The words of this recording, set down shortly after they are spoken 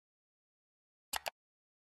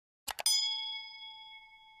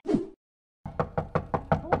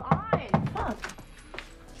Hold on. Fuck.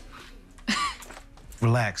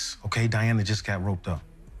 Relax, okay? Diana just got roped up.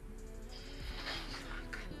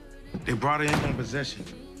 They brought her in on possession.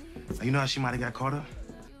 Now, you know how she might have got caught up?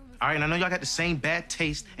 All right, and I know y'all got the same bad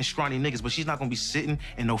taste and scrawny niggas, but she's not gonna be sitting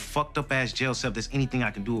in no fucked up ass jail cell if there's anything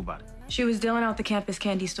I can do about it. She was dealing out the campus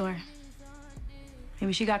candy store.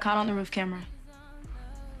 Maybe she got caught on the roof camera.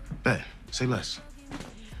 Bet. Say less.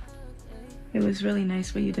 It was really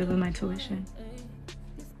nice what you did with my tuition.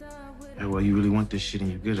 Yeah, well, you really want this shit and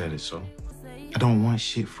you're good at it, so. I don't want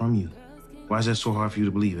shit from you. Why is that so hard for you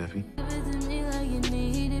to believe, Effie?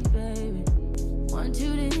 Want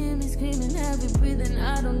you to hear me screaming, heavy breathing.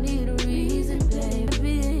 I don't need a reason,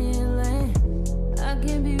 baby. I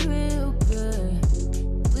can be real good.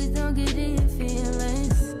 Please don't get in your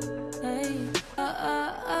feelings. Hey,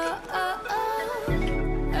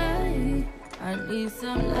 hey, I need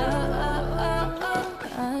some love.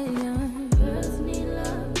 Girls need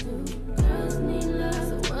love too. Girls need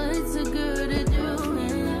love. So what's a girl to do?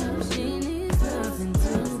 She needs loving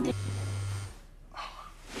too.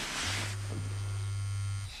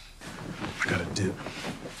 I got a dip.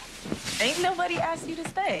 Ain't nobody asked you to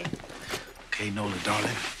stay. Okay, Nola,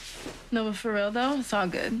 darling. No, but for real, though, it's all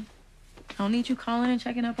good. I don't need you calling and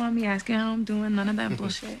checking up on me, asking how I'm doing, none of that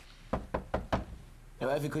bullshit. Yo,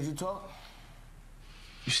 Effie, could you talk?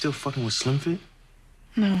 You still fucking with Slim Fit?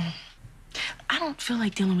 No. I don't feel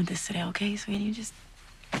like dealing with this today, okay? So can you just...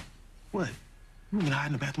 What? You want me to hide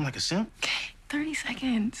in the bathroom like a simp? Okay, 30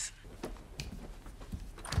 seconds.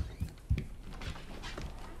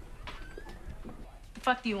 The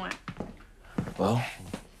fuck do you want? Well,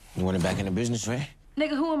 you want it back in the business, right?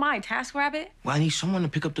 Nigga, who am I, TaskRabbit? Well, I need someone to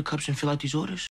pick up the cups and fill out these orders.